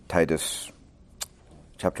Titus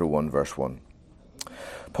chapter 1, verse 1.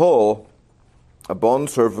 Paul, a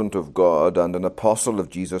bondservant of God and an apostle of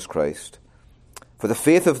Jesus Christ, for the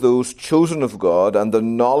faith of those chosen of God and the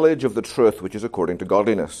knowledge of the truth which is according to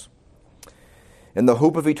godliness, in the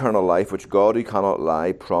hope of eternal life, which God, who cannot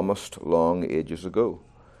lie, promised long ages ago,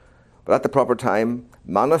 but at the proper time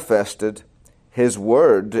manifested his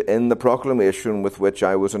word in the proclamation with which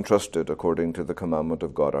I was entrusted, according to the commandment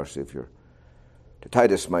of God our Saviour. To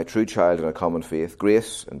Titus, my true child in a common faith,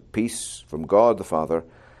 grace and peace from God the Father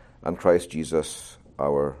and Christ Jesus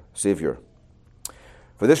our Saviour.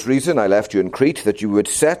 For this reason I left you in Crete, that you would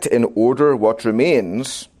set in order what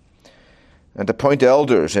remains and appoint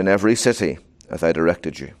elders in every city, as I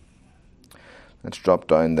directed you. Let's drop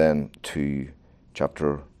down then to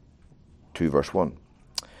chapter 2, verse 1.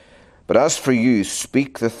 But as for you,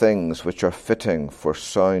 speak the things which are fitting for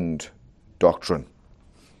sound doctrine.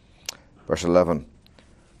 Verse 11.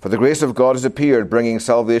 For the grace of God has appeared, bringing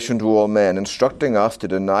salvation to all men, instructing us to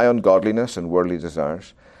deny ungodliness and worldly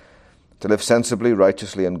desires, to live sensibly,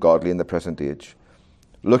 righteously, and godly in the present age,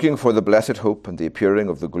 looking for the blessed hope and the appearing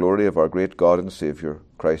of the glory of our great God and Saviour,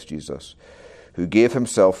 Christ Jesus, who gave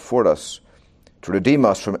himself for us to redeem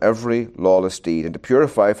us from every lawless deed, and to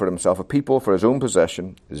purify for himself a people for his own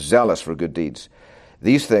possession, zealous for good deeds.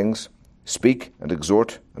 These things speak and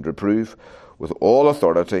exhort and reprove with all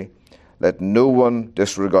authority. Let no one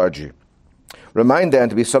disregard you. Remind them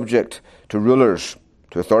to be subject to rulers,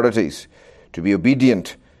 to authorities, to be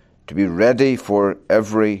obedient, to be ready for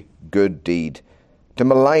every good deed, to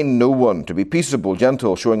malign no one, to be peaceable,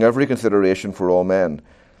 gentle, showing every consideration for all men.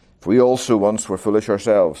 For we also once were foolish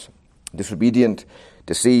ourselves, disobedient,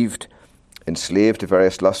 deceived, enslaved to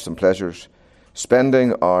various lusts and pleasures,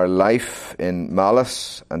 spending our life in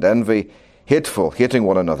malice and envy, hateful, hating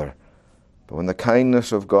one another. But when the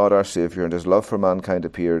kindness of God our Saviour and his love for mankind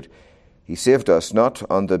appeared, he saved us not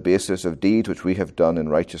on the basis of deeds which we have done in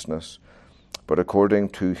righteousness, but according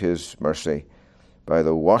to his mercy, by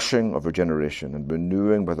the washing of regeneration and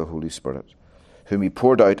renewing by the Holy Spirit, whom he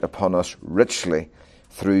poured out upon us richly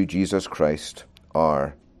through Jesus Christ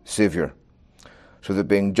our Saviour, so that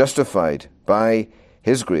being justified by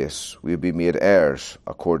his grace, we will be made heirs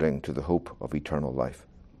according to the hope of eternal life.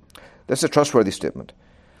 This is a trustworthy statement.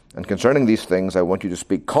 And concerning these things, I want you to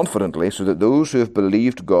speak confidently, so that those who have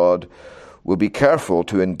believed God will be careful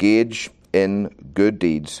to engage in good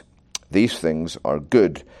deeds. These things are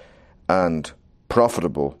good and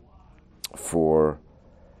profitable for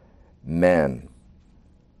men.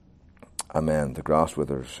 Amen. The grass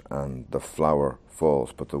withers and the flower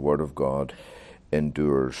falls, but the word of God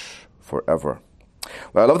endures forever.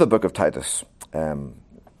 Well, I love the book of Titus.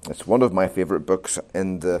 It's one of my favourite books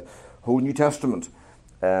in the whole New Testament.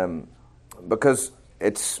 Because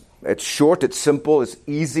it's short, it's simple, it's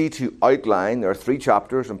easy to outline. There are 3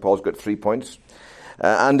 chapters, and Paul's got 3 points.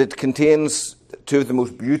 And it contains 2 of the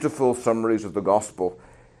most beautiful summaries of the gospel,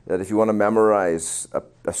 that if you want to memorize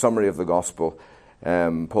a summary of the gospel,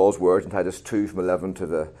 Paul's words in Titus 2 from 11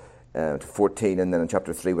 to 14, and then in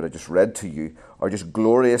chapter 3, what I just read to you, are just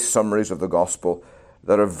glorious summaries of the gospel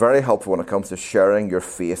that are very helpful when it comes to sharing your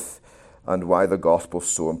faith and why the gospel is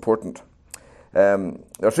so important. There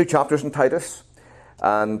are 3 chapters in Titus,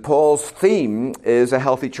 and Paul's theme is a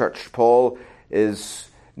healthy church. Paul is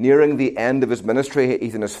nearing the end of his ministry.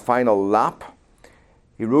 He's in his final lap.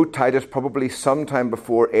 He wrote Titus probably sometime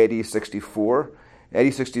before AD 64.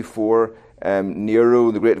 AD 64,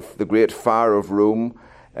 Nero, the great fire of Rome,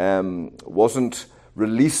 wasn't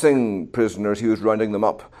releasing prisoners, he was rounding them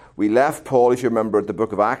up. We left Paul, as you remember, at the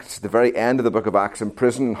book of Acts, the very end of the book of Acts, in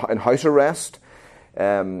prison, in house arrest.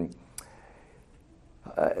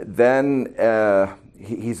 Then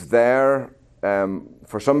he's there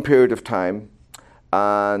for some period of time,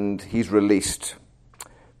 and he's released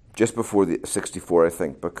just before the 64, I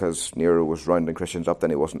think, because Nero was rounding Christians up, then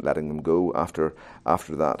he wasn't letting them go after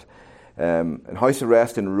that. In house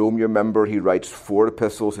arrest in Rome, you remember, he writes 4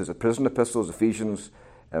 epistles, his prison epistles, Ephesians,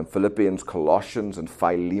 Philippians, Colossians, and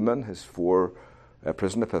Philemon, his 4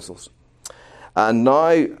 prison epistles. And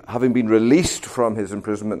now, having been released from his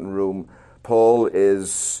imprisonment in Rome, Paul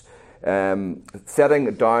is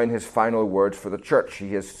setting down his final words for the church.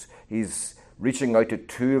 He's reaching out to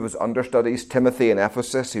 2 of his understudies, Timothy in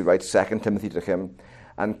Ephesus. He writes 2 Timothy to him.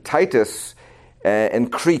 And Titus in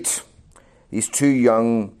Crete, these 2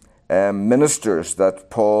 young ministers that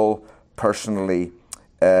Paul personally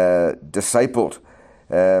discipled.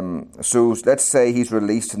 So let's say he's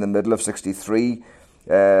released in the middle of 63.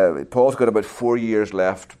 Paul's got about 4 years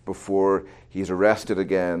left before he's arrested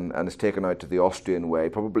again and is taken out to the Austrian way,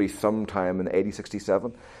 probably sometime in AD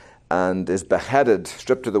 67. and is beheaded,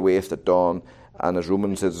 stripped to the waist at dawn, and as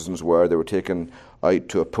Roman citizens were, they were taken out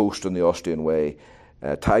to a post on the Austrian way,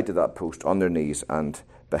 tied to that post on their knees and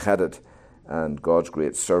beheaded. And God's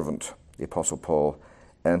great servant, the Apostle Paul,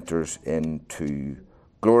 enters into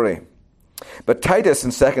glory. But Titus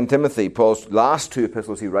and 2 Timothy, Paul's last two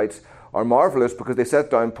epistles he writes, are marvelous because they set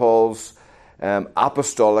down Paul's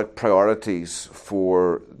apostolic priorities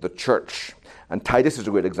for the church. And Titus is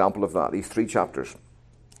a great example of that, these 3 chapters.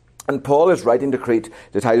 And Paul is writing to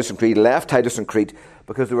Titus and Crete, left Titus and Crete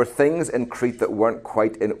because there were things in Crete that weren't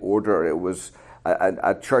quite in order. It was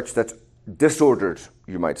a church that's disordered,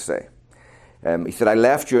 you might say. He said, I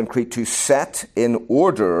left you in Crete to set in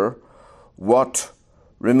order what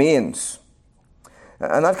remains.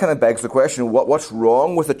 And that kind of begs the question, what's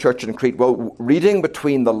wrong with the church in Crete? Well, reading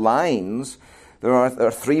between the lines, there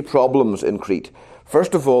are 3 problems in Crete.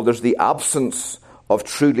 First of all, there's the absence of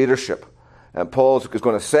true leadership. And Paul is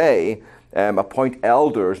going to say, appoint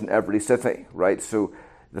elders in every city, right? So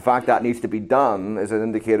the fact that needs to be done is an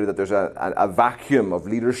indicator that there's a vacuum of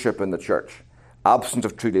leadership in the church, absence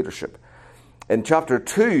of true leadership. In chapter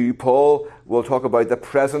 2, Paul will talk about the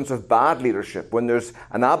presence of bad leadership. When there's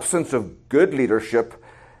an absence of good leadership,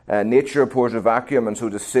 nature pours a vacuum, and so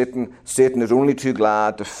does Satan. Satan is only too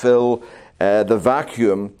glad to fill the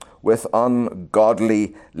vacuum with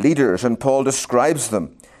ungodly leaders, and Paul describes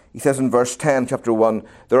them. He says in verse 10, chapter 1,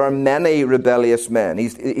 there are many rebellious men.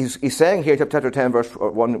 He's saying here, chapter 10, verse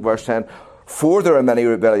 1, verse 10, for there are many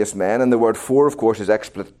rebellious men, and the word for, of course, is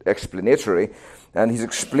explanatory, and he's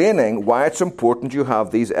explaining why it's important you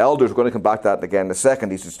have these elders. We're going to come back to that again in a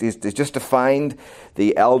second. He's just defined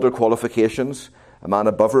the elder qualifications, a man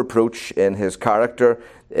above reproach in his character,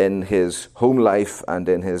 in his home life, and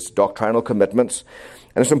in his doctrinal commitments.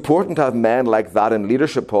 And it's important to have men like that in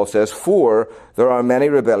leadership, Paul says, for there are many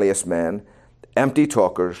rebellious men, empty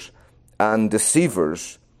talkers, and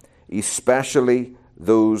deceivers, especially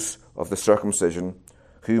those of the circumcision,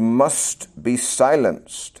 who must be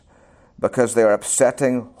silenced because they are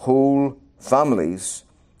upsetting whole families,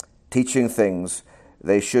 teaching things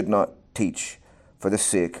they should not teach for the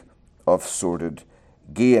sake of sordid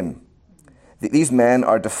gain. These men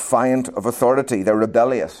are defiant of authority. They're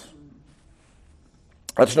rebellious.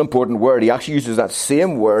 That's an important word. He actually uses that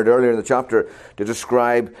same word earlier in the chapter to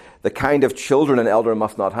describe the kind of children an elder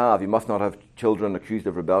must not have. You must not have children accused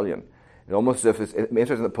of rebellion. It's almost as if it's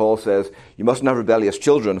interesting that Paul says, you mustn't have rebellious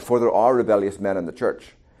children, for there are rebellious men in the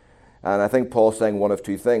church. And I think Paul's saying one of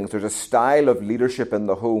 2 things. There's a style of leadership in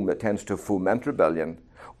the home that tends to foment rebellion,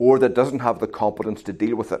 or that doesn't have the competence to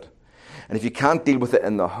deal with it. And if you can't deal with it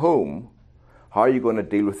in the home, how are you going to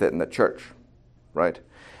deal with it in the church? Right?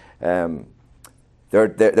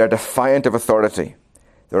 They're defiant of authority.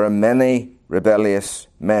 There are many rebellious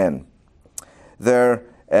men. Their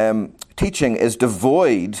teaching is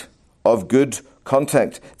devoid of good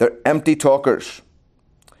content. They're empty talkers.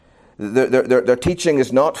 Their teaching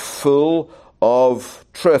is not full of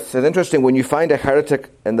truth. It's interesting, when you find a heretic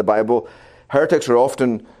in the Bible, heretics are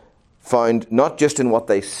often found not just in what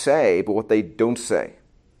they say, but what they don't say,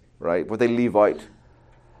 right? What they leave out.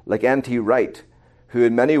 Like N.T. Wright, who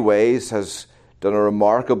in many ways has done a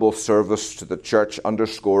remarkable service to the church,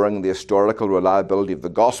 underscoring the historical reliability of the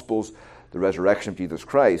Gospels, the resurrection of Jesus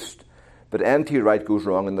Christ. But N.T. Wright goes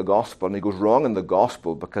wrong in the Gospel, and he goes wrong in the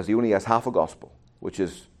Gospel because he only has half a Gospel, which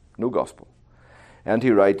is no Gospel. N.T.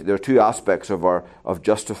 Wright, there are 2 aspects of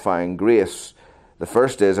justifying grace. The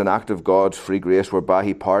first is an act of God's free grace whereby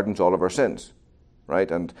he pardons all of our sins, right?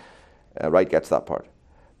 And Wright gets that part.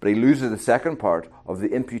 But he loses the second part of the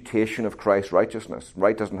imputation of Christ's righteousness.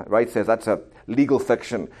 Wright says that's a legal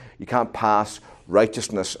fiction. You can't pass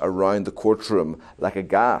righteousness around the courtroom like a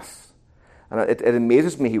gas. And it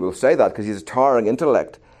amazes me he will say that, because he's a towering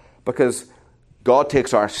intellect. Because God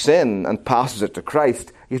takes our sin and passes it to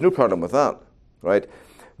Christ. He has no problem with that, right?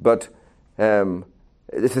 But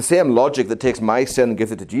it's the same logic that takes my sin and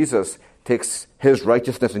gives it to Jesus, takes his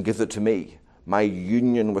righteousness and gives it to me, my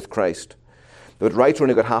union with Christ. But Wright's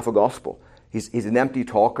only got half a gospel. He's an empty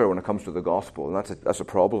talker when it comes to the gospel, and that's a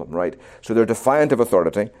problem, right? So they're defiant of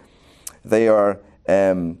authority. They are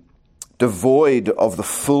devoid of the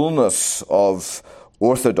fullness of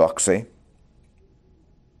orthodoxy.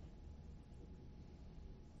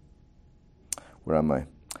 Where am I?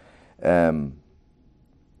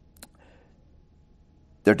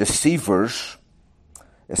 They're deceivers,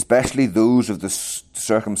 especially those of the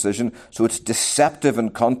circumcision. So it's deceptive in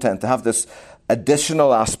content. They have this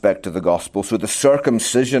additional aspect to the gospel. So the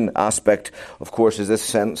circumcision aspect, of course, is this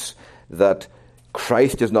sense that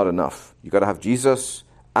Christ is not enough. You've got to have Jesus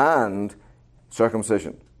and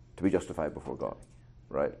circumcision to be justified before God,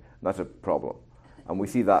 right? And that's a problem. And we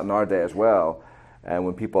see that in our day as well,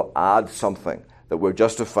 when people add something, that we're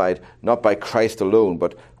justified not by Christ alone,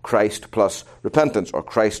 but Christ plus repentance, or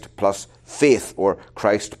Christ plus faith, or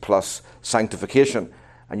Christ plus sanctification.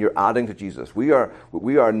 And you're adding to Jesus. We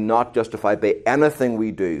are not justified by anything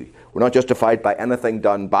we do. We're not justified by anything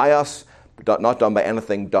done by us, not done by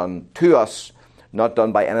anything done to us, not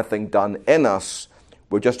done by anything done in us.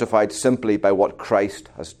 We're justified simply by what Christ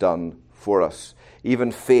has done for us.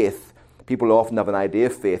 Even faith, people often have an idea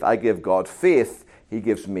of faith. I give God faith, he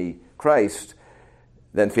gives me Christ.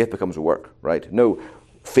 Then faith becomes a work, right? No,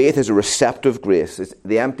 faith is a receptive grace. It's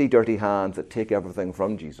the empty, dirty hands that take everything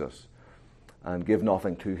from Jesus and give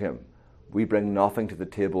nothing to him. We bring nothing to the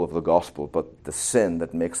table of the gospel, but the sin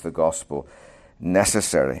that makes the gospel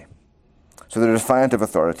necessary. So they're defiant of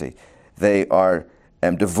authority. They are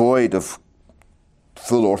devoid of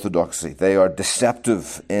full orthodoxy. They are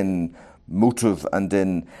deceptive in motive and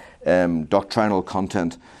in doctrinal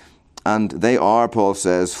content. And they are, Paul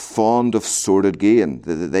says, fond of sordid gain.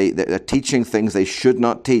 They're teaching things they should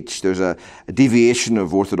not teach. There's a deviation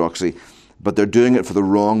of orthodoxy, but they're doing it for the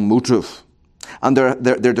wrong motive. And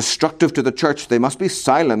they're destructive to the church. They must be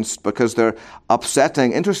silenced because they're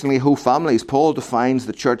upsetting, interestingly, whole families. Paul defines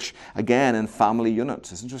the church, again, in family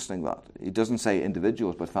units. It's interesting that. He doesn't say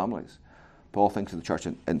individuals, but families. Paul thinks of the church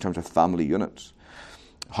in terms of family units,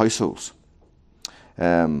 households.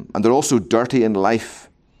 And they're also dirty in life.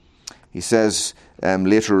 He says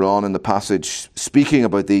later on in the passage, speaking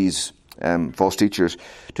about these false teachers,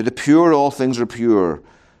 to the pure all things are pure,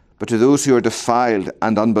 but to those who are defiled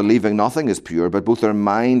and unbelieving nothing is pure, but both their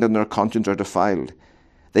mind and their conscience are defiled.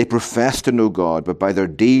 They profess to know God, but by their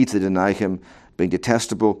deeds they deny him, being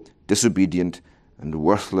detestable, disobedient, and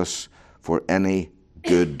worthless for any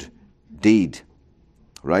good deed.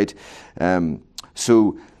 Right?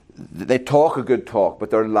 So they talk a good talk,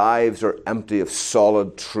 but their lives are empty of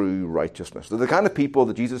solid, true righteousness. They're the kind of people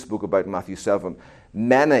that Jesus spoke about in Matthew 7.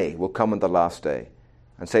 Many will come in the last day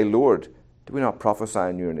and say, Lord, did we not prophesy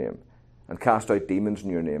in your name, and cast out demons in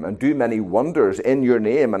your name, and do many wonders in your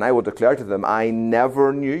name? And I will declare to them, I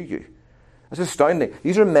never knew you. It's astounding.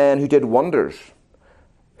 These are men who did wonders,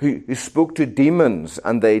 who spoke to demons,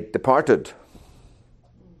 and they departed.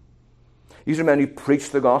 These are men who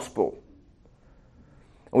preached the gospel.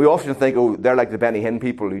 And we often think, oh, they're like the Benny Hinn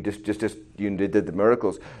people who just did the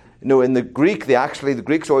miracles. No, in the Greek, the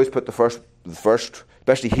Greeks always put the first,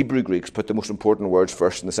 especially Hebrew Greeks, put the most important words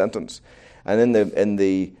first in the sentence. And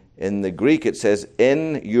in the Greek it says,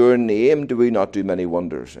 in your name do we not do many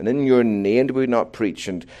wonders, and in your name do we not preach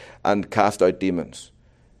and cast out demons.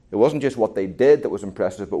 It wasn't just what they did that was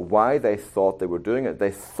impressive, but why they thought they were doing it.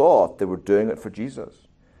 They thought they were doing it for Jesus.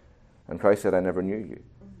 And Christ said, I never knew you.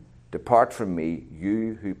 Depart from me,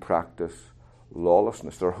 you who practice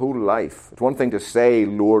lawlessness. Their whole life. It's one thing to say,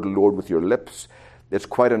 Lord, Lord, with your lips. It's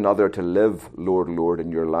quite another to live, Lord, Lord,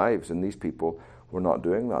 in your lives. And these people were not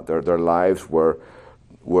doing that. Their lives were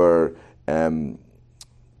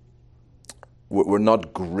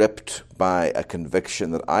not gripped by a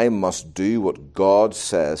conviction that I must do what God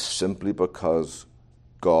says simply because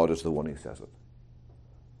God is the one who says it.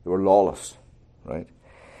 They were lawless, right?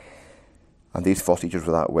 And these false teachers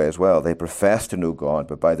were that way as well. They profess to know God,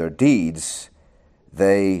 but by their deeds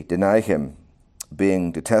they deny him,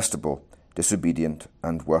 being detestable, disobedient,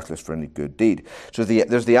 and worthless for any good deed. So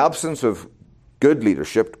there's the absence of good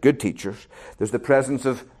leadership, good teachers. There's the presence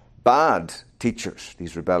of bad teachers,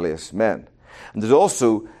 these rebellious men. And there's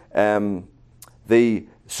also the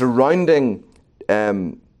surrounding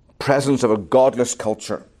presence of a godless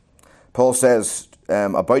culture. Paul says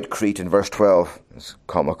about Crete in verse 12, it's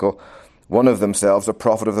comical, one of themselves, a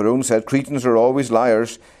prophet of their own, said, Cretans are always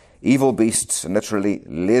liars, evil beasts, and literally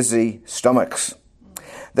lazy stomachs.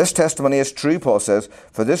 This testimony is true, Paul says.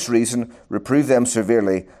 For this reason, reprove them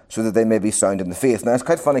severely, so that they may be sound in the faith. Now, it's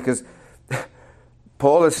quite funny because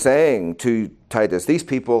Paul is saying to Titus, these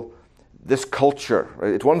people, this culture,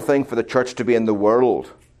 right, it's one thing for the church to be in the world,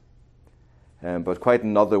 but quite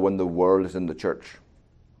another when the world is in the church.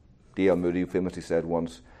 D.L. Moody famously said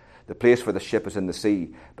once, the place for the ship is in the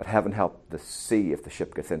sea, but heaven help the sea if the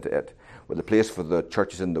ship gets into it. Well, the place for the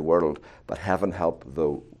church is in the world, but heaven help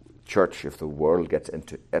the church if the world gets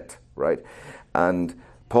into it, right? And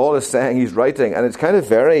Paul is saying, he's writing, and it's kind of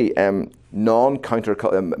very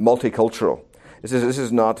multicultural. This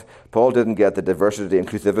is not, Paul didn't get the diversity,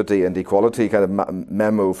 inclusivity, and equality kind of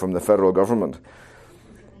memo from the federal government.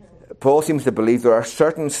 Paul seems to believe there are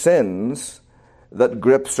certain sins that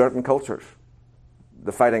grip certain cultures.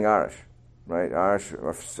 The Fighting Irish, right? Irish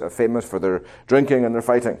are famous for their drinking and their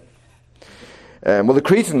fighting. Well, the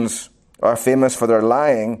Cretans are famous for their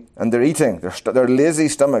lying and their eating, their lazy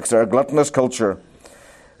stomachs, their gluttonous culture,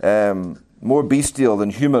 more bestial than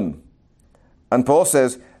human. And Paul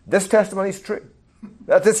says, this testimony is true.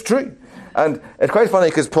 That is true. And it's quite funny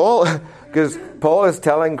because Paul is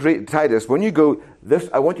telling Titus, when you go,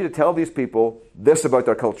 I want you to tell these people this about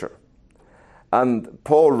their culture. And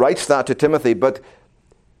Paul writes that to Timothy, but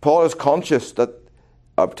Paul is conscious that,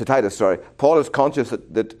 to Titus, sorry, Paul is conscious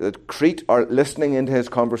that Crete are listening into his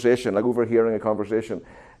conversation, like overhearing a conversation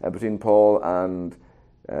between Paul and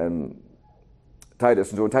Titus.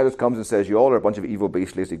 And so when Titus comes and says, you all are a bunch of evil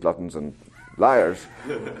beasts, lazy gluttons and liars,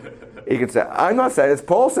 he can say, I'm not saying this,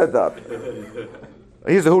 Paul said that.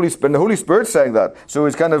 He's the Holy Spirit saying that. So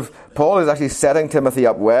he's Paul is actually setting Timothy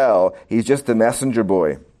up well. He's just the messenger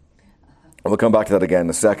boy. And we'll come back to that again in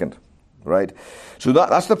a second. Right? So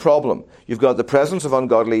that's the problem. You've got the presence of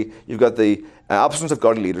ungodly, you've got the absence of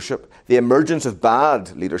godly leadership, the emergence of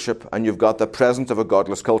bad leadership, and you've got the presence of a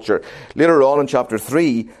godless culture. Later on in chapter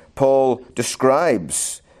 3, Paul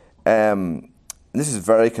describes, and this is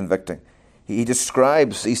very convicting, he's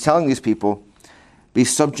telling these people, be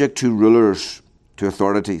subject to rulers, to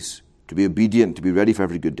authorities, to be obedient, to be ready for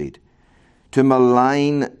every good deed, to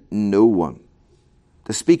malign no one,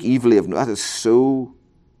 to speak evilly of no one. That is so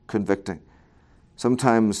convicting.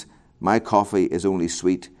 Sometimes my coffee is only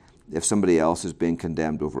sweet if somebody else is being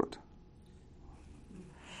condemned over it.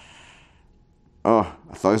 Oh,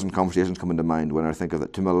 1,000 conversations come into mind when I think of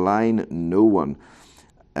it. To malign no one.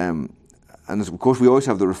 And of course, we always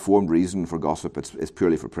have the reformed reason for gossip. It's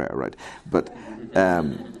purely for prayer, right? But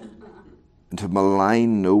to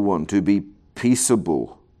malign no one, to be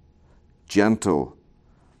peaceable, gentle,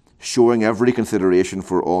 showing every consideration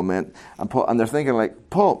for all men. And they're thinking like,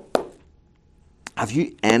 Paul, have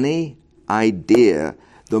you any idea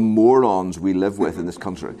the morons we live with in this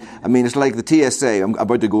country? I mean, it's like the TSA. I'm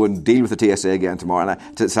about to go and deal with the TSA again tomorrow,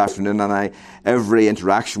 this afternoon, and every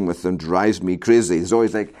interaction with them drives me crazy. There's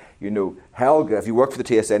always like, Helga. If you work for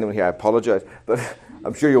the TSA, anyone here, I apologize, but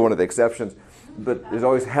I'm sure you're one of the exceptions. But there's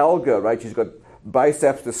always Helga, right? She's got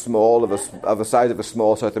biceps this small, of the size of a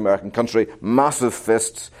small South American country, massive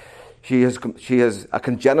fists. She has a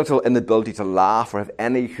congenital inability to laugh or have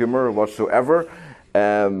any humour whatsoever.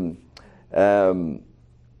 One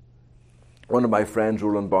of my friends,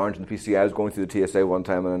 Roland Barnes, in the PCI, I was going through the TSA one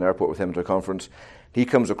time in an airport with him to a conference. He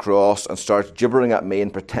comes across and starts gibbering at me in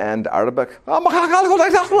pretend Arabic. And Mohammed!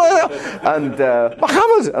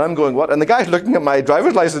 And I'm going, what? And the guy's looking at my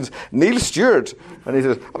driver's license, Neil Stewart. And he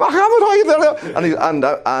says, Mohammed, how are you there?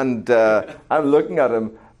 And I'm looking at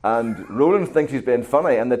him. And Roland thinks he's being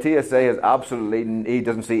funny, and the TSA is absolutely, he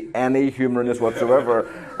doesn't see any humour in this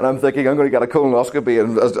whatsoever. And I'm thinking, I'm going to get a colonoscopy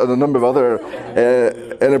and a number of other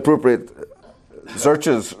inappropriate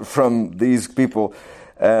searches from these people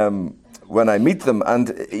when I meet them. And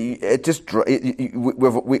it just,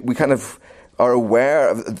 we kind of are aware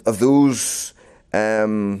of those,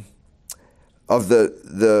 of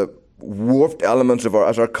the warped elements of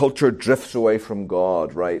as our culture drifts away from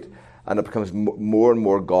God, right? And it becomes more and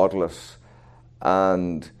more godless.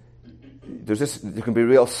 And there can be a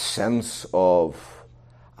real sense of,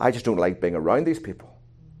 I just don't like being around these people.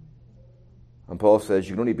 And Paul says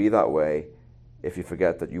you can only be that way if you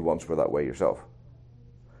forget that you once were that way yourself.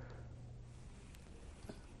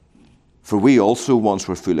 For we also once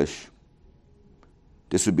were foolish,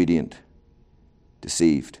 disobedient,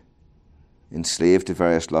 deceived, enslaved to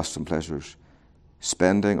various lusts and pleasures,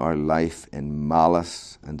 spending our life in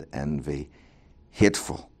malice and envy,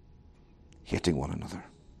 hateful, hating one another.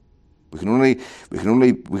 We can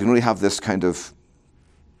only have this kind of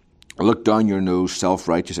look down your nose,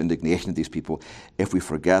 self-righteous indignation at these people if we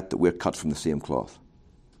forget that we're cut from the same cloth.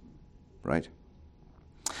 Right?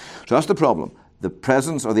 So that's the problem. The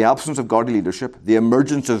presence or the absence of godly leadership, the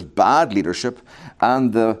emergence of bad leadership,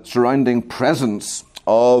 and the surrounding presence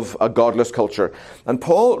of a godless culture. And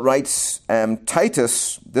Paul writes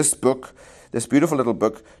Titus, this beautiful little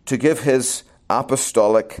book, to give his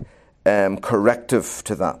apostolic corrective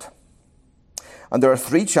to that. And there are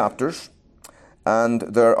 3 chapters, and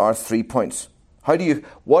there are 3 points.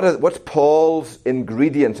 What's Paul's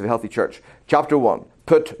ingredients of a healthy church? Chapter 1,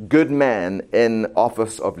 put good men in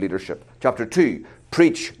office of leadership. Chapter 2,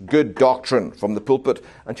 preach good doctrine from the pulpit.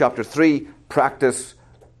 And chapter 3, practice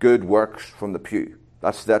good works from the pew.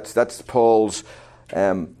 That's Paul's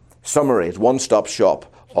summary. It's one-stop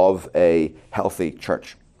shop of a healthy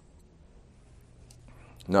church.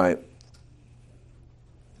 Now,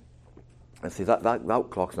 let's see, that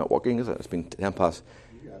clock's not working, is it? It's been 10 past.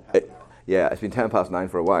 It's been 10 past 9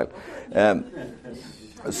 for a while.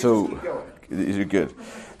 So, you're good.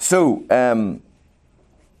 So,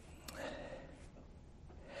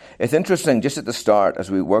 It's interesting, just at the start,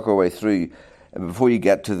 as we work our way through, before you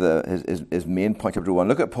get to his main point, chapter 1,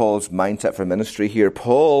 look at Paul's mindset for ministry here.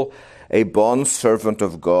 Paul, a bondservant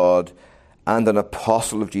of God and an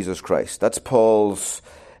apostle of Jesus Christ. That's Paul's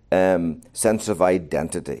sense of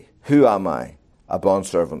identity. Who am I? A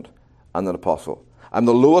bondservant and an apostle. I'm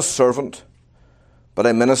the lowest servant, but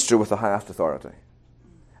I minister with the highest authority.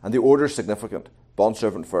 And the order is significant.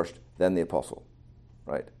 Bondservant first, then the apostle.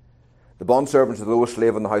 Right? The bondservant is the lowest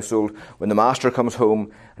slave in the household. When the master comes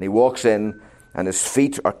home and he walks in and his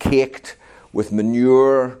feet are caked with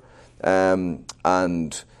manure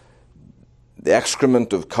and the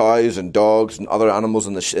excrement of cows and dogs and other animals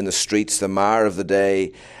in the streets, the mire of the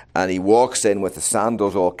day, and he walks in with the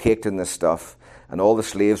sandals all caked in this stuff, and all the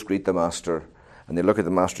slaves greet the master, and they look at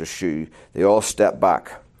the master's shoe. They all step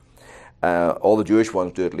back. All the Jewish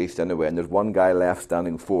ones do at least anyway, and there's one guy left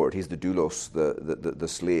standing forward. He's the doulos, the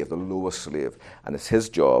slave, the lowest slave, and it's his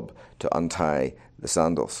job to untie the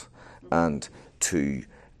sandals and to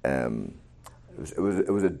it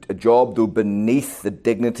was a job, though, beneath the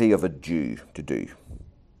dignity of a Jew to do,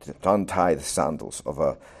 to untie the sandals of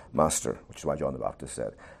a master, which is why John the Baptist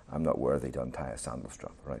said, I'm not worthy to untie a sandal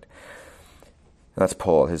strap, right? And that's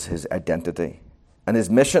Paul, his identity. And his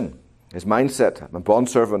mission, his mindset, I'm a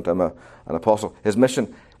bondservant, I'm an apostle. His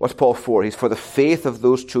mission, what's Paul for? He's for the faith of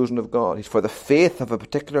those chosen of God. He's for the faith of a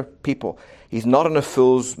particular people. He's not on a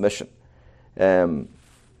fool's mission. I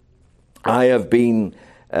have been,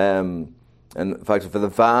 in fact, for the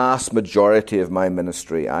vast majority of my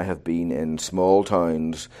ministry, I have been in small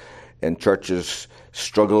towns, in churches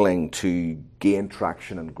struggling to gain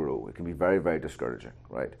traction and grow. It can be very, very discouraging,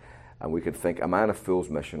 right? And we could think, am I on a fool's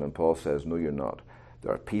mission? And Paul says, no, you're not.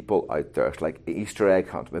 There are people out there. It's like an Easter egg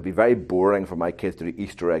hunt. It would be very boring for my kids to do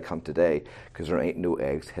Easter egg hunt today because there ain't no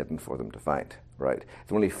eggs hidden for them to find, right?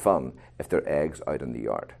 It's only fun if there are eggs out in the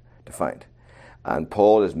yard to find. And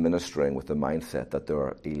Paul is ministering with the mindset that there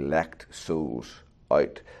are elect souls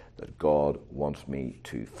out that God wants me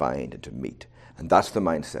to find and to meet. And that's the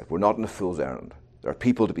mindset. We're not in a fool's errand. There are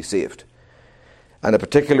people to be saved. And a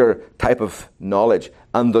particular type of knowledge,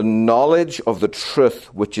 and the knowledge of the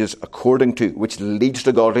truth which is according to, which leads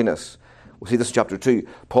to godliness. We'll see this in chapter 2.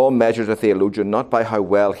 Paul measures a theologian not by how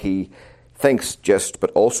well he thinks just,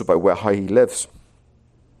 but also by how he lives.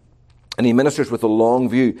 And he ministers with a long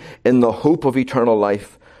view in the hope of eternal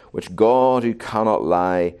life, which God, who cannot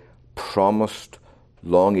lie, promised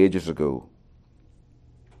long ages ago.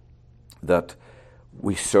 That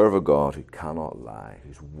we serve a God who cannot lie,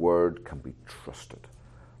 whose word can be trusted.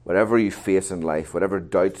 Whatever you face in life, whatever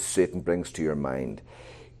doubts Satan brings to your mind,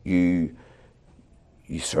 you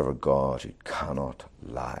serve a God who cannot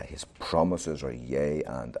lie. His promises are yea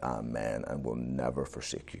and amen and will never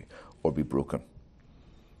forsake you or be broken.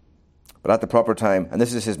 But at the proper time, and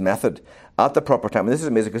this is his method, at the proper time, and this is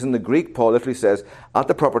amazing because in the Greek, Paul literally says, at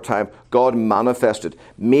the proper time, God manifested,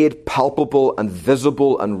 made palpable and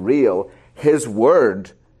visible and real his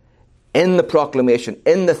word in the proclamation,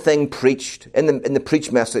 in the thing preached, in the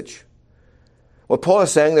preached message. What Paul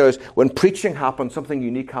is saying there is, when preaching happens, something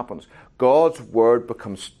unique happens. God's word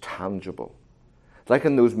becomes tangible. Like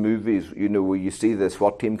in those movies, where you see the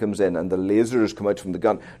SWAT team comes in and the lasers come out from the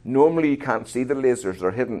gun. Normally you can't see the lasers,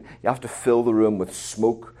 they're hidden. You have to fill the room with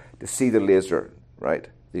smoke to see the laser, right?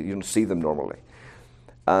 You don't see them normally.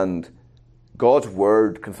 And God's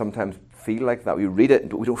word can sometimes feel like that. We read it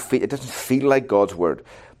and it doesn't feel like God's word.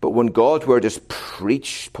 But when God's word is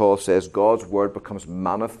preached, Paul says, God's word becomes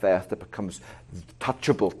manifest, it becomes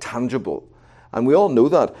touchable, tangible. And we all know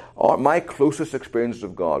that. My closest experiences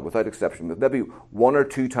of God, without exception, with maybe one or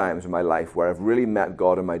two times in my life where I've really met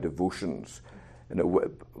God in my devotions,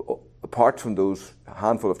 apart from those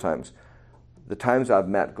handful of times, the times I've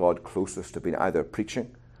met God closest have been either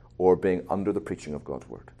preaching or being under the preaching of God's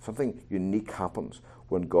word. Something unique happens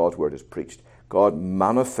when God's word is preached. God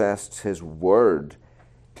manifests his word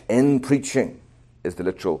in preaching, is the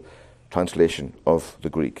literal translation of the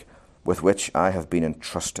Greek, with which I have been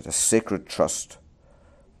entrusted, a sacred trust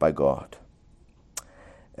by God.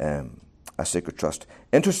 A sacred trust.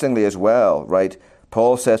 Interestingly as well, right,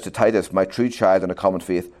 Paul says to Titus, my true child in a common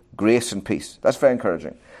faith, grace and peace. That's very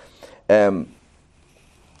encouraging. It's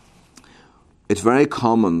very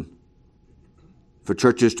common for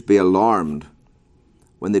churches to be alarmed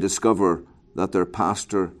when they discover that their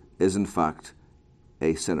pastor is in fact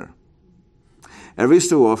a sinner. Every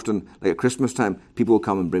so often, like at Christmas time, people will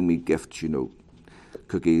come and bring me gifts,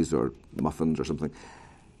 cookies or muffins or something.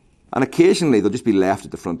 And occasionally they'll just be left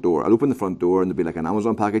at the front door. I'll open the front door and there'll be like an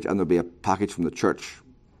Amazon package and there'll be a package from the church.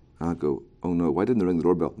 And I'll go, oh no, why didn't they ring the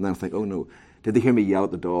doorbell? And then I'll think, oh no, Did they hear me yell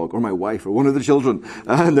at the dog, or my wife, or one of the children?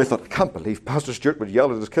 And they thought, I can't believe Pastor Stewart would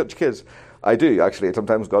yell at his kids. I do, actually,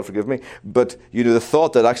 sometimes, God forgive me. But, the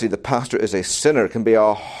thought that actually the pastor is a sinner can be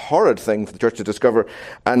a horrid thing for the church to discover.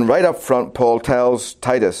 And right up front, Paul tells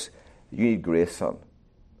Titus, you need grace, son.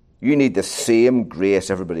 You need the same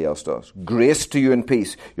grace everybody else does. Grace to you in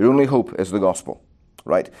peace. Your only hope is the gospel,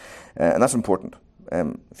 right? And that's important.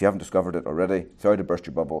 If you haven't discovered it already, sorry to burst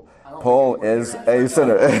your bubble, Paul is a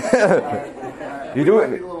sinner.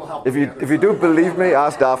 If you don't believe me,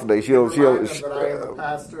 ask Daphne. She'll.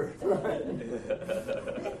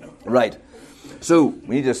 Right. So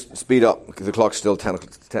we need to speed up because the clock's still 10,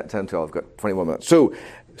 12. I've got 21 minutes. So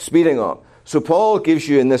speeding on. So Paul gives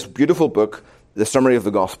you in this beautiful book the summary of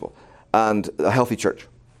the gospel and a healthy church.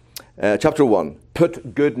 Chapter 1,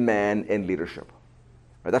 put good men in leadership.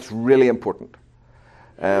 Right, that's really important.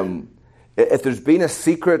 If there's been a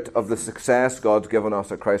secret of the success God's given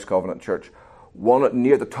us at Christ Covenant Church, one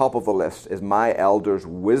near the top of the list is my elders'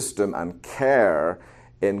 wisdom and care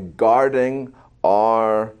in guarding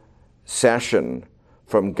our session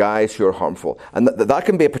from guys who are harmful. And that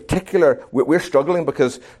can be a particular... We're struggling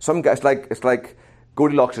because some guys... It's like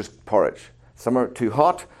Goldilocks' porridge. Some are too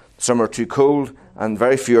hot, some are too cold, and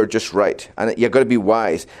very few are just right. And you've got to be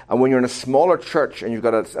wise. And when you're in a smaller church and you've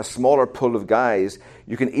got a smaller pool of guys,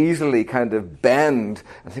 you can easily kind of bend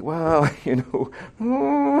and think, well,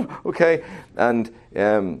 okay. And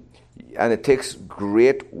it takes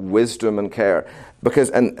great wisdom and care.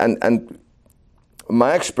 Because, and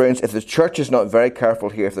my experience, if the church is not very careful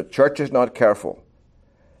here, if the church is not careful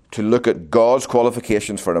to look at God's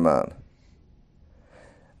qualifications for a man,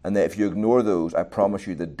 and that if you ignore those, I promise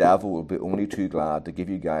you the devil will be only too glad to give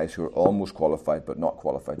you guys who are almost qualified but not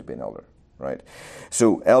qualified to be an elder, right?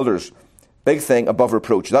 So, elders, big thing, above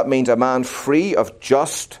reproach. That means a man free of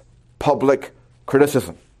just public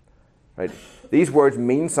criticism, right? These words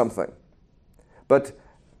mean something. But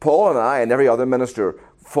Paul and I and every other minister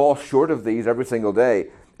fall short of these every single day.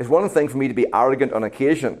 It's one thing for me to be arrogant on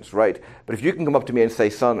occasions, right? But if you can come up to me and say,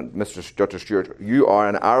 son, Dr. Stewart, you are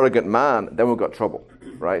an arrogant man, then we've got trouble,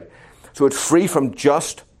 right? So it's free from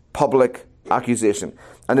just public accusation.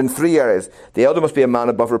 And in 3 areas, the elder must be a man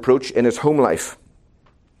above reproach in his home life.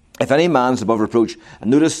 If any man's above reproach, and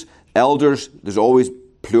notice elders, there's always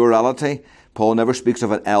plurality. Paul never speaks of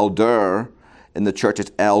an elder in the church,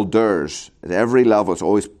 it's elders. At every level, it's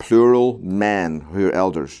always plural men who are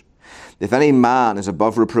elders. If any man is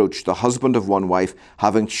above reproach, the husband of one wife,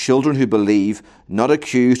 having children who believe, not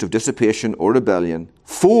accused of dissipation or rebellion,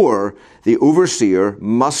 for the overseer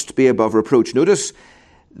must be above reproach. Notice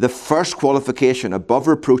the first qualification, above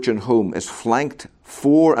reproach in home, is flanked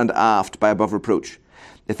fore and aft by above reproach.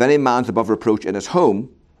 If any man's above reproach in his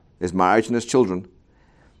home, his marriage and his children,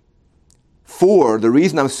 for the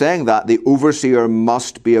reason I'm saying that, the overseer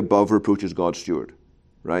must be above reproach as God's steward.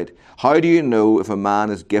 Right? How do you know if a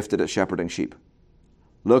man is gifted at shepherding sheep?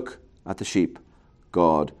 Look at the sheep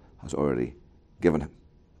God has already given him.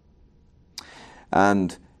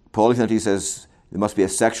 And Paul says there must be a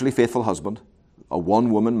sexually faithful husband, a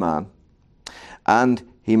one-woman man, and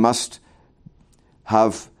he must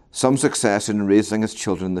have some success in raising his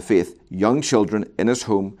children in the faith. Young children in his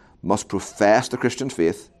home must profess the Christian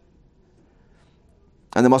faith,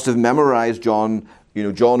 and they must have memorized John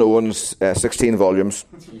Owen's 16 volumes,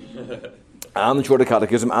 and the Shorter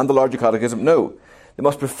Catechism, and the Larger Catechism. No, they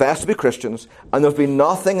must profess to be Christians, and there must be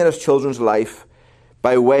nothing in his children's life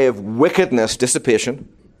by way of wickedness, dissipation.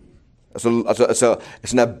 It's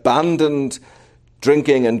an abandoned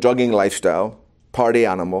drinking and drugging lifestyle, party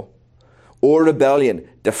animal, or rebellion,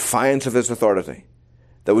 defiance of his authority,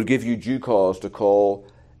 that would give you due cause to call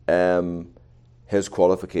his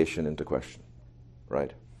qualification into question.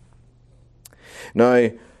 Right? Now,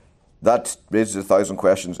 that raises 1,000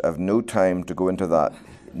 questions. I have no time to go into that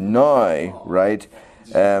now, right?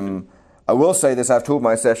 I will say this. I've told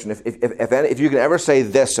my session, if you can ever say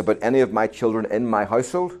this about any of my children in my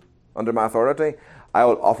household under my authority, I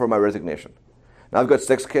will offer my resignation. Now, I've got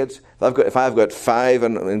 6 kids. If I've got 5,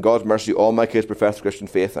 and in God's mercy, all my kids profess the Christian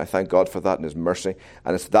faith, and I thank God for that and his mercy.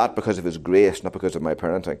 And it's that because of his grace, not because of my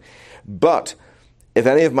parenting. But if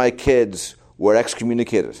any of my kids were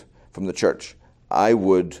excommunicated from the church, I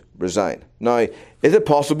would resign. Now, is it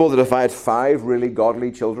possible that if I had 5 really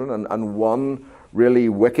godly children and 1 really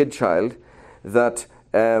wicked child, that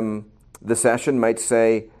the session might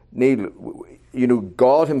say, Neil,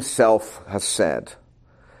 God himself has said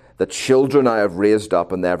that children I have raised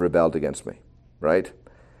up and they have rebelled against me, right?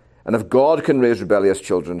 And if God can raise rebellious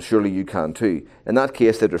children, surely you can too. In that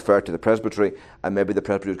case, they'd refer to the presbytery, and maybe the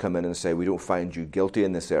presbytery would come in and say, we don't find you guilty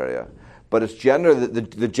in this area. But it's generally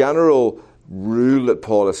the general rule that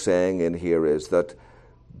Paul is saying in here is that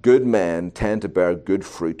good men tend to bear good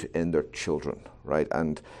fruit in their children, right?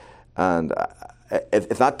 And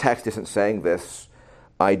if that text isn't saying this,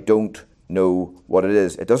 I don't know what it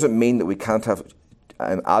is. It doesn't mean that we can't have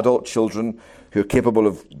adult children who are capable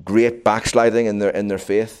of great backsliding in their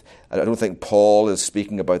faith. I don't think Paul is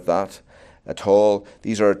speaking about that at all.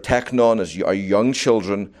 These are teknon, as are young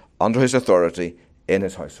children under his authority in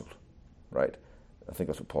his household, right? I think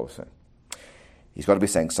that's what Paul is saying. He's got to be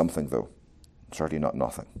saying something, though. Certainly not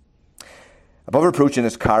nothing. Above reproach in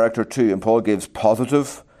his character, too, and Paul gives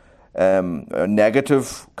positive,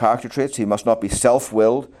 negative character traits. He must not be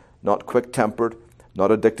self-willed, not quick-tempered,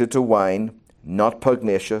 not addicted to wine, not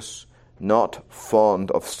pugnacious, not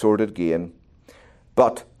fond of sordid gain,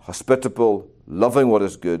 but hospitable, loving what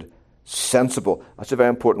is good, sensible. That's a very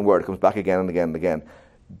important word. It comes back again and again and again.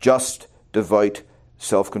 Just, devout,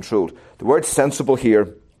 self-controlled. The word sensible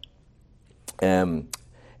here in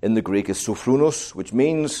the Greek is sophronos, which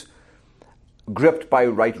means gripped by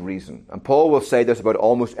right reason. And Paul will say this about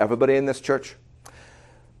almost everybody in this church.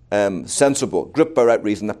 Sensible, gripped by right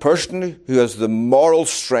reason. A person who has the moral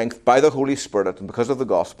strength by the Holy Spirit and because of the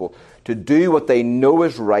gospel to do what they know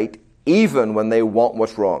is right even when they want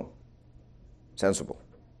what's wrong. Sensible,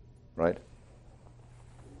 right?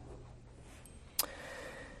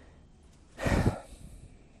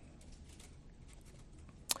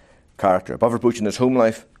 Character. Above reproach in his home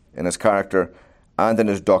life, in his character, and in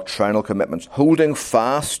his doctrinal commitments, holding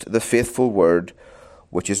fast the faithful word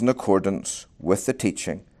which is in accordance with the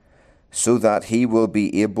teaching, so that he will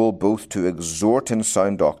be able both to exhort in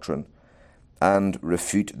sound doctrine and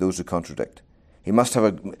refute those who contradict. He must have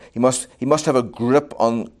a grip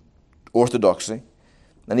on orthodoxy,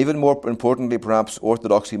 and even more importantly, perhaps,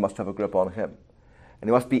 orthodoxy must have a grip on him. And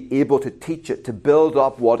he must be able to teach it, to build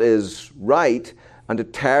up what is right and to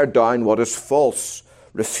tear down what is false,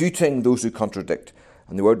 refuting those who contradict.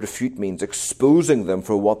 And the word refute means exposing them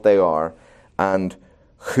for what they are and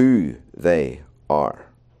who they are.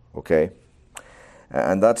 Okay?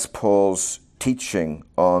 And that's Paul's teaching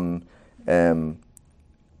on the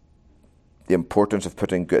importance of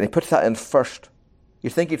putting good. And he puts that in first. You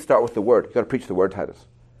think he'd start with the word. You've got to preach the word, Titus.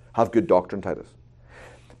 Have good doctrine, Titus.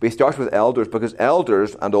 But he starts with elders, because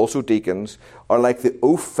elders and also deacons are like the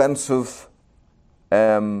offensive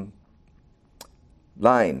line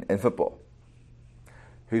in football,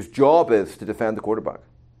 whose job is to defend the quarterback.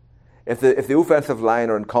 If the offensive line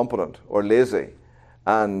are incompetent or lazy,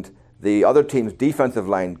 and the other team's defensive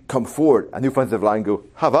line come forward, and the offensive line go,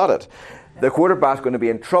 have at it, the quarterback's going to be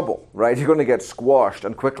in trouble, right? He's going to get squashed,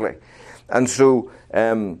 and quickly. And so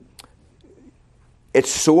it's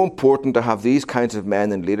so important to have these kinds of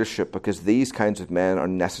men in leadership, because these kinds of men are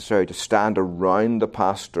necessary to stand around the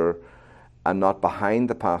pastor and not behind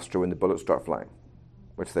the pastor when the bullets start flying,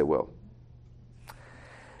 which they will.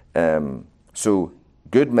 So,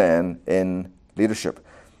 good men in leadership.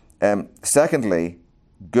 Secondly,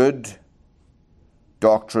 good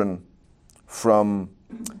doctrine from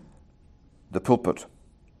the pulpit.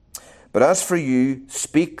 But as for you,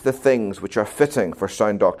 speak the things which are fitting for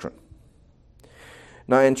sound doctrine.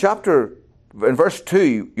 Now, in verse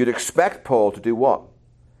 2, you'd expect Paul to do what?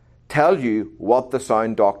 Tell you what the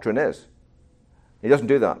sound doctrine is. He doesn't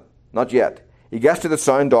do that. Not yet. He gets to the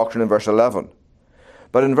sound doctrine in verse 11.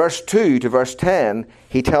 But in verse 2 to verse 10,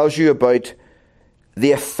 he tells you about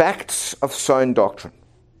the effects of sound doctrine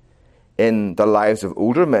in the lives of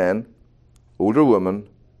older men, older women,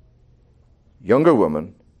 younger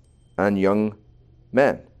women, and young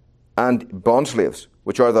men, and bondslaves,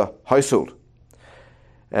 which are the household.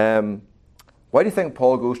 Why do you think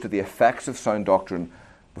Paul goes to the effects of sound doctrine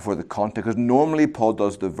before the context? Because normally Paul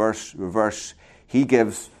does the reverse. He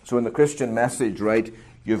gives, so in the Christian message, right,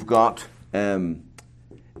 you've got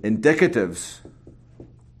indicatives,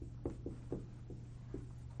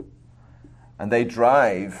 and they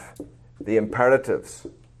drive the imperatives,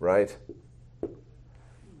 right?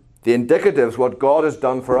 The indicatives, what God has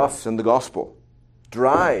done for us in the gospel,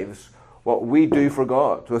 drives what we do for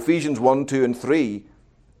God. So Ephesians 1, 2, and 3,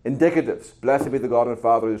 indicatives. Blessed be the God and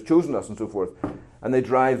Father who has chosen us, and so forth. And they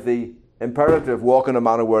drive the imperative, walk in a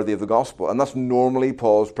manner worthy of the gospel. And that's normally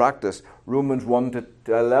Paul's practice. Romans 1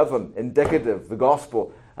 to 11, indicative, the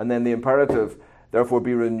gospel. And then the imperative, therefore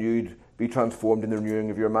be renewed, be transformed in the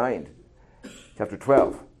renewing of your mind. Chapter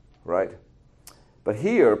 12, right? But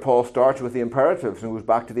here, Paul starts with the imperatives and goes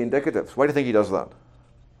back to the indicatives. Why do you think he does that?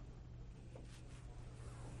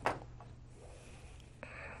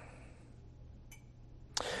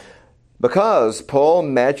 Because Paul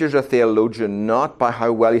measures a theologian not by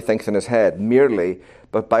how well he thinks in his head merely,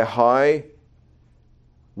 but by how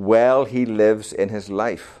well he lives in his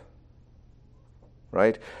life.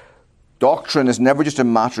 Right? Doctrine is never just a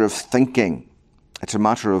matter of thinking. It's a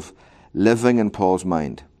matter of living in Paul's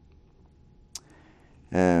mind.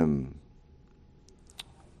 I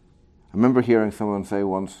remember hearing someone say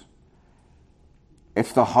once,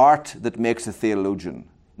 it's the heart that makes a theologian,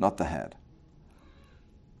 not the head.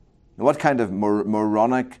 Now, what kind of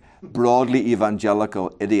moronic, broadly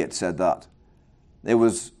evangelical idiot said that? It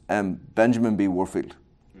was Benjamin B. Warfield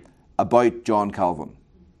about John Calvin.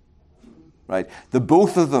 Right? The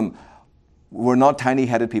both of them were not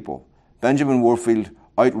tiny-headed people. Benjamin Warfield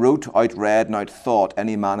outwrote, outread, and outthought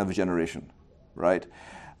any man of his generation. Right?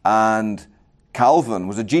 And Calvin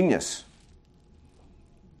was a genius.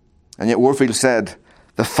 And yet Warfield said,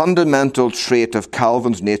 the fundamental trait of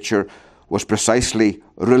Calvin's nature was precisely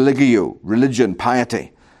religio, religion,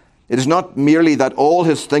 piety. It is not merely that all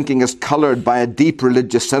his thinking is coloured by a deep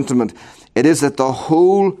religious sentiment. It is that the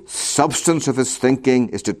whole substance of his thinking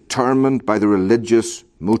is determined by the religious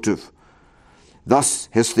motive. Thus,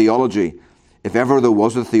 his theology, if ever there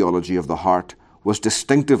was a theology of the heart, was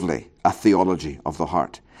distinctively a theology of the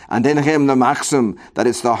heart. And in him the maxim that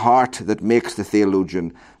it's the heart that makes the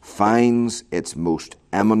theologian finds its most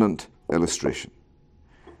eminent illustration.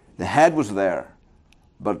 The head was there,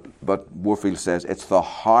 but Warfield says it's the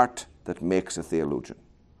heart that makes a theologian.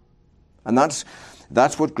 And that's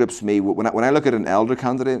what grips me. When I look at an elder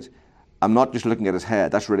candidate, I'm not just looking at his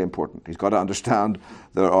head. That's really important. He's got to understand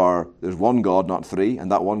there's one God, not three,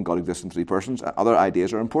 and that one God exists in three persons. Other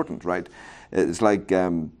ideas are important, right? It's like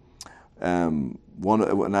when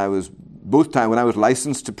I was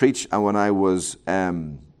licensed to preach and when I was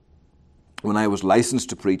licensed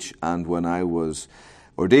to preach and when I was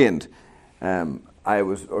ordained, I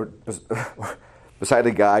was beside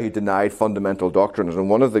a guy who denied fundamental doctrines. And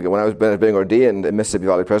when I was being ordained in Mississippi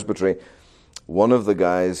Valley Presbytery, one of the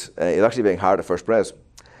guys, he was actually being hired at First Pres,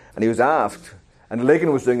 and he was asked, and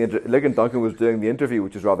Ligon Duncan was doing the interview,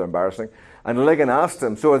 which is rather embarrassing, and Ligon asked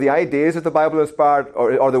him, so are the ideas of the Bible inspired,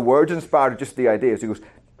 or are the words inspired, or just the ideas? He goes,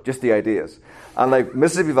 just the ideas. And like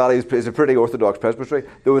Mississippi Valley is a pretty orthodox presbytery.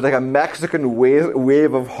 There was like a Mexican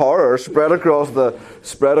wave of horror spread across the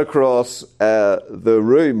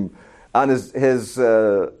room, and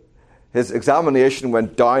his examination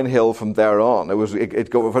went downhill from there on. It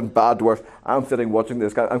went bad to worse. I'm sitting watching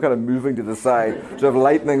this. I'm kind of moving to the side. So if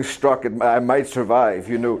lightning struck, I might survive,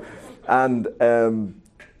 you know. And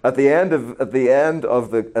at the end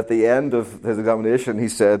of his examination, he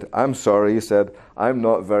said, "I'm sorry." He said, "I'm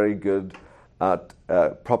not very good at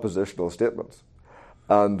propositional statements."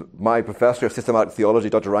 And my professor of systematic theology,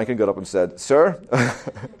 Dr. Rankin, got up and said, "Sir,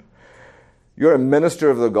 you're a minister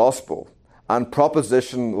of the gospel. And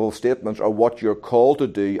propositional statements are what you're called to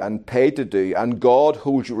do and paid to do, and God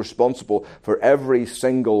holds you responsible for every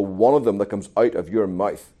single one of them that comes out of your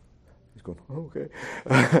mouth." He's going, "Oh, okay."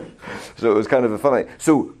 So it was kind of funny.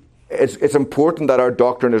 So it's important that our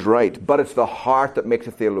doctrine is right, but it's the heart that makes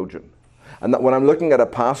a theologian. And that when I'm looking at a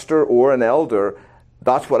pastor or an elder,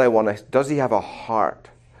 that's what I want to. Does he have a heart?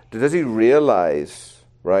 Does he realize,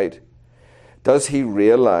 right? Does he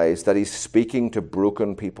realize that he's speaking to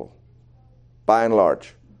broken people? By and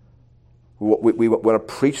large, we want to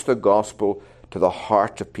preach the gospel to the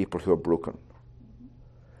heart of people who are broken.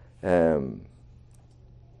 And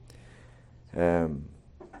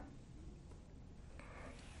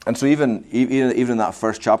so even in that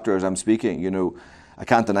first chapter, as I'm speaking, you know, I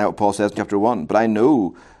can't deny what Paul says in chapter 1, but I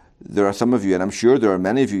know there are some of you, and I'm sure there are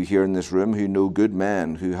many of you here in this room who know good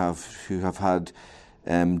men who have had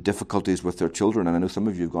difficulties with their children, and I know some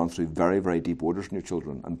of you have gone through very, very deep waters in your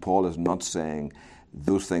children, and Paul is not saying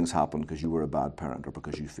those things happened because you were a bad parent or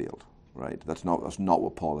because you failed, right? That's not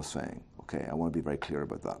what Paul is saying. Okay, I want to be very clear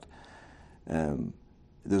about that.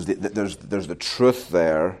 There's the truth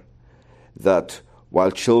there that while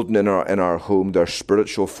children in our home, their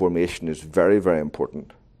spiritual formation is very, very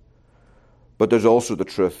important. But there's also the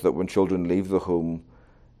truth that when children leave the home,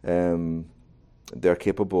 they're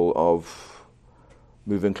capable of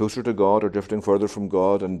moving closer to God or drifting further from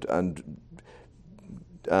God and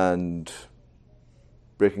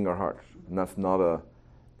breaking our hearts. And that's not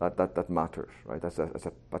that matters, right? That's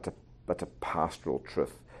a pastoral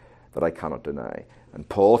truth that I cannot deny. And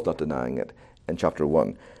Paul's not denying it in chapter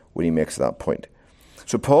 1 when he makes that point.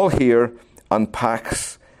 So Paul here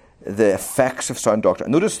unpacks the effects of sound doctrine.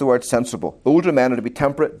 Notice the word sensible. Older men are to be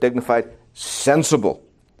temperate, dignified, sensible.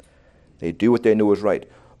 They do what they know is right.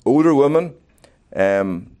 Older women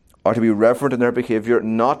are to be reverent in their behaviour,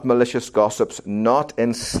 not malicious gossips, not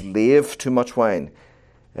enslaved to much wine,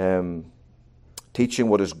 teaching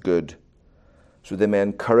what is good, so they may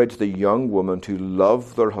encourage the young women to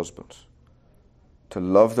love their husbands, to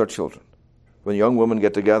love their children. When young women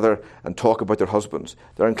get together and talk about their husbands,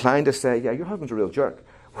 they're inclined to say, yeah, your husband's a real jerk.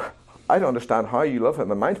 I don't understand how you love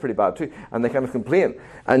him, and mine's pretty bad too. And they kind of complain.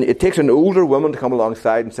 And it takes an older woman to come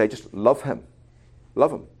alongside and say, just love him.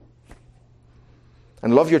 Love him.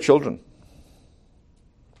 And love your children.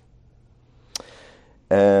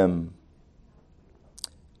 To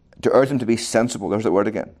urge them to be sensible, there's that word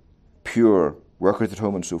again, pure, workers at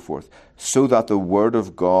home and so forth, so that the word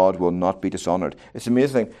of God will not be dishonored. It's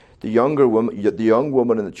amazing. The young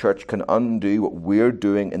woman in the church can undo what we're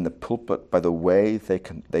doing in the pulpit by the way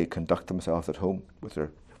they conduct themselves at home with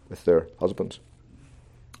their husbands.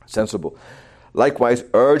 Sensible. Likewise,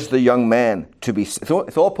 urge the young men to be... It's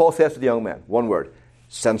all Paul says to the young men. One word.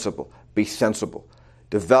 Sensible. Be sensible.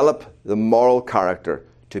 Develop the moral character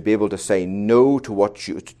to be able to say no to what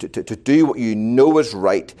you... To do what you know is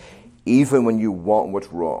right, even when you want what's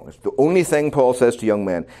wrong. It's the only thing Paul says to young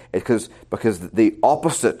men, because the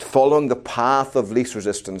opposite, following the path of least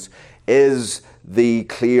resistance, is the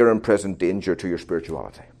clear and present danger to your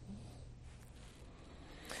spirituality.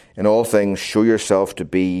 In all things, show yourself to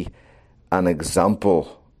be an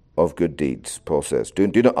example of good deeds, Paul says. Do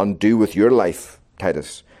not undo with your life,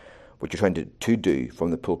 Titus, what you're trying to do from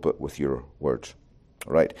the pulpit with your words.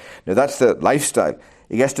 All right. Now that's the lifestyle.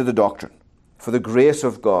 He gets to the doctrine. For the grace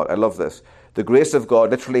of God, I love this, the grace of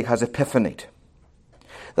God literally has epiphanied.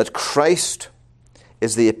 That Christ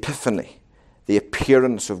is the epiphany, the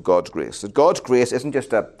appearance of God's grace. That God's grace isn't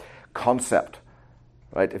just a concept,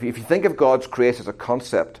 right? If you think of God's grace as a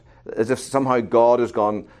concept, as if somehow God has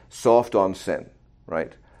gone soft on sin,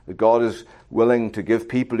 right? That God is willing to give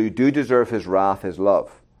people who do deserve his wrath, his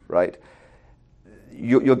love, right?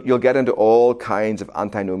 You'll get into all kinds of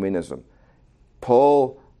antinomianism.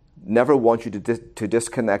 Paul never wants you to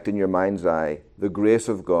disconnect in your mind's eye the grace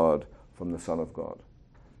of God from the Son of God,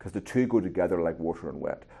 because the two go together like water and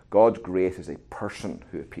wet. God's grace is a person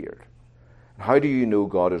who appeared. How do you know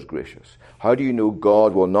God is gracious? How do you know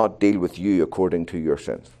God will not deal with you according to your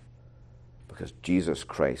sins? Because Jesus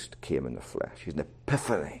Christ came in the flesh. He's an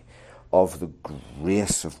epiphany of the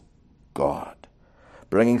grace of God,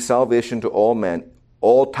 bringing salvation to all men,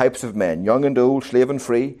 all types of men, young and old, slave and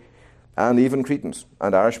free, and even Cretans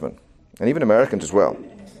and Irishmen, and even Americans as well.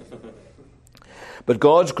 But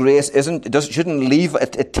God's grace shouldn't leave.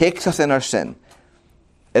 It takes us in our sin.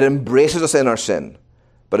 It embraces us in our sin,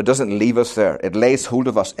 but it doesn't leave us there. It lays hold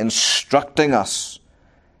of us, instructing us.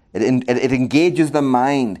 It engages the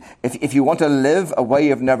mind. If you want to live a way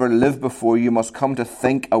you've never lived before, you must come to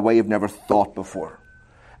think a way you've never thought before.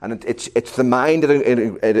 And it's the mind that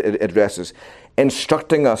it addresses,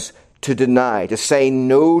 instructing us to deny, to say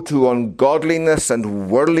no to ungodliness and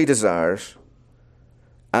worldly desires,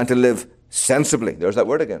 and to live sensibly, there's that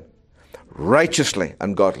word again, righteously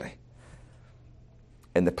and godly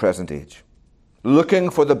in the present age, looking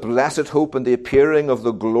for the blessed hope and the appearing of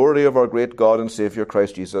the glory of our great God and Saviour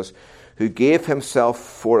Christ Jesus, who gave himself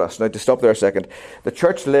for us. Now, to stop there a second, the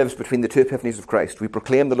church lives between the two epiphanies of Christ. We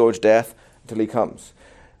proclaim the Lord's death until he comes.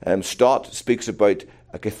 Stott speaks about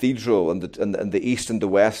a cathedral on the east and the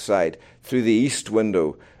west side. Through the east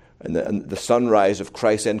window, and the sunrise of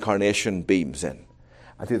Christ's incarnation beams in.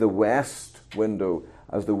 And through the west window,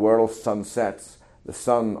 as the world sunsets, the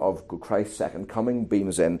sun of Christ's second coming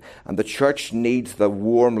beams in. And the church needs the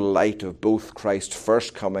warm light of both Christ's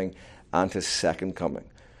first coming and his second coming.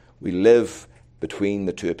 We live between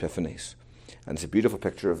the two epiphanies. And it's a beautiful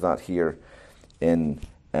picture of that here in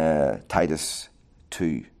Titus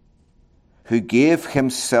 2. Who gave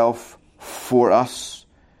himself for us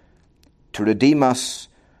to redeem us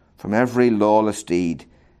from every lawless deed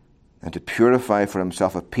and to purify for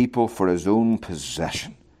himself a people for his own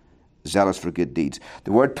possession, zealous for good deeds.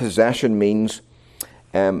 The word possession means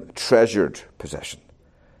treasured possession,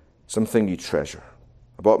 something you treasure.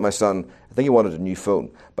 I bought my son, I think he wanted a new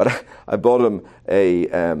phone, but I bought him a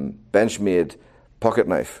Benchmade pocket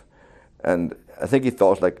knife, and I think he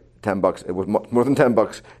thought like $10. It was more than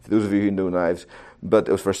 $10 to those of you who know knives, but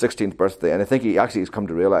it was for his 16th birthday, and I think he actually has come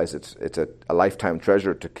to realize it's a lifetime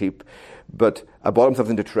treasure to keep. But I bought him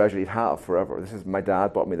something to treasure he'd have forever. My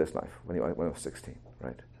dad bought me this knife when I was 16,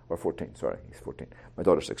 right? Or 14, sorry, he's 14. My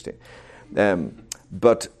daughter's 16.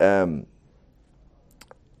 But a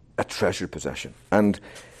treasured possession. And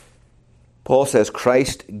Paul says,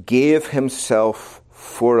 Christ gave himself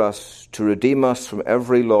for us to redeem us from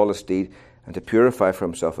every lawless deed and to purify for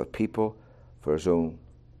himself a people for his own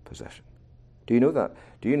possession. Do you know that?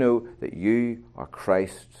 Do you know that you are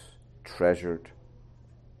Christ's treasured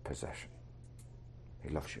possession? He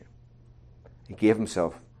loves you. He gave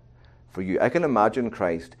himself for you. I can imagine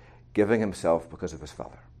Christ giving himself because of his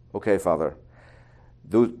Father. Okay, Father,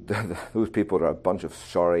 those people are a bunch of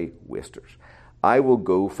sorry wasters. I will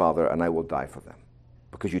go, Father, and I will die for them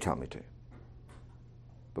because you tell me to.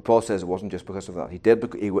 But Paul says it wasn't just because of that.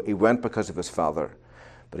 He went because of his Father,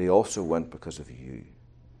 but he also went because of you.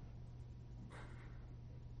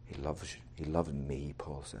 He loves you. He loved me,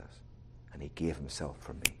 Paul says, and he gave himself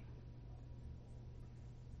for me.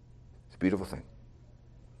 It's a beautiful thing.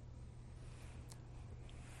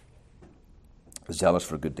 Zealous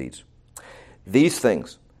for good deeds. These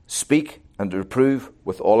things speak and reprove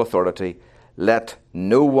with all authority. Let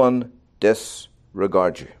no one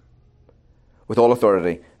disregard you. With all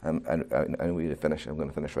authority. And we need to finish. I'm going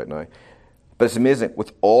to finish right now. But it's amazing.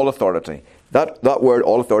 With all authority. That word,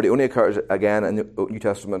 all authority, only occurs again in the New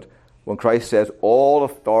Testament when Christ says, all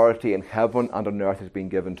authority in heaven and on earth has been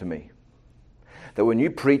given to me. That when you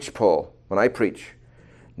preach, Paul, when I preach,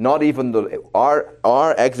 not even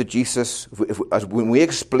our exegesis, when we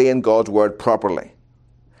explain God's word properly,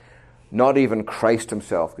 not even Christ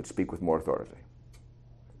himself could speak with more authority.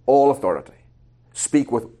 All authority.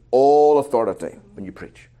 Speak with all authority when you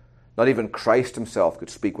preach. Not even Christ himself could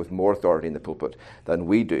speak with more authority in the pulpit than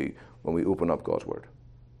we do when we open up God's word.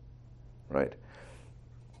 Right?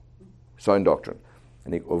 Sound doctrine.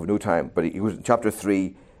 And over no time, but he was in chapter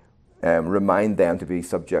 3, remind them to be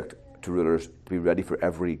subject to rulers, to be ready for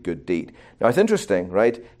every good deed. Now it's interesting,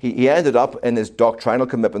 right? He ended up in his doctrinal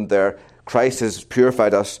commitment there. Christ has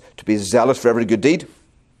purified us to be zealous for every good deed.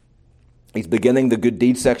 He's beginning the good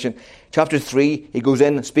deeds section. Chapter 3, he goes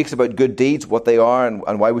in and speaks about good deeds, what they are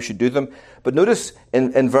and why we should do them. But notice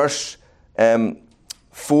in verse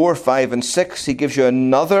 4, 5, and 6, he gives you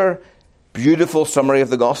another beautiful summary of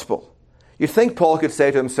the gospel. You'd think Paul could say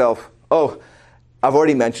to himself, oh, I've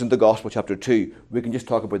already mentioned the gospel, chapter 2. We can just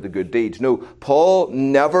talk about the good deeds. No, Paul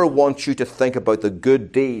never wants you to think about the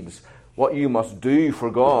good deeds, what you must do for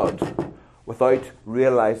God, without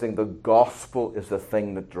realizing the gospel is the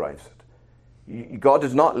thing that drives it. God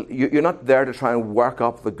is not, you're not there to try and work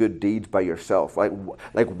up the good deeds by yourself, like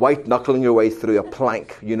white-knuckling your way through a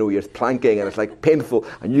plank. You know, you're planking and it's like painful,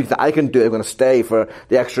 and you think, I can do it, I'm going to stay for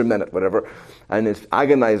the extra minute, whatever. And it's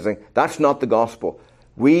agonizing. That's not the gospel.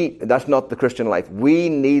 That's not the Christian life. We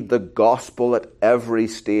need the gospel at every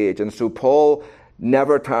stage. And so Paul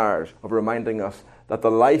never tires of reminding us that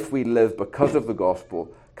the life we live because of the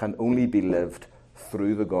gospel can only be lived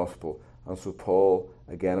through the gospel. And so Paul,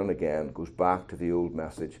 again and again, goes back to the old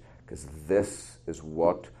message, because this is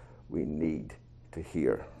what we need to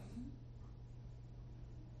hear.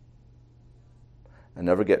 And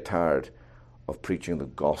never get tired of preaching the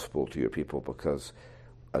gospel to your people, because,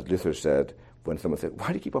 as Luther said, when someone said, why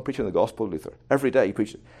do you keep on preaching the gospel, Luther? Every day you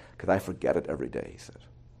preach it. Because I forget it every day, he said.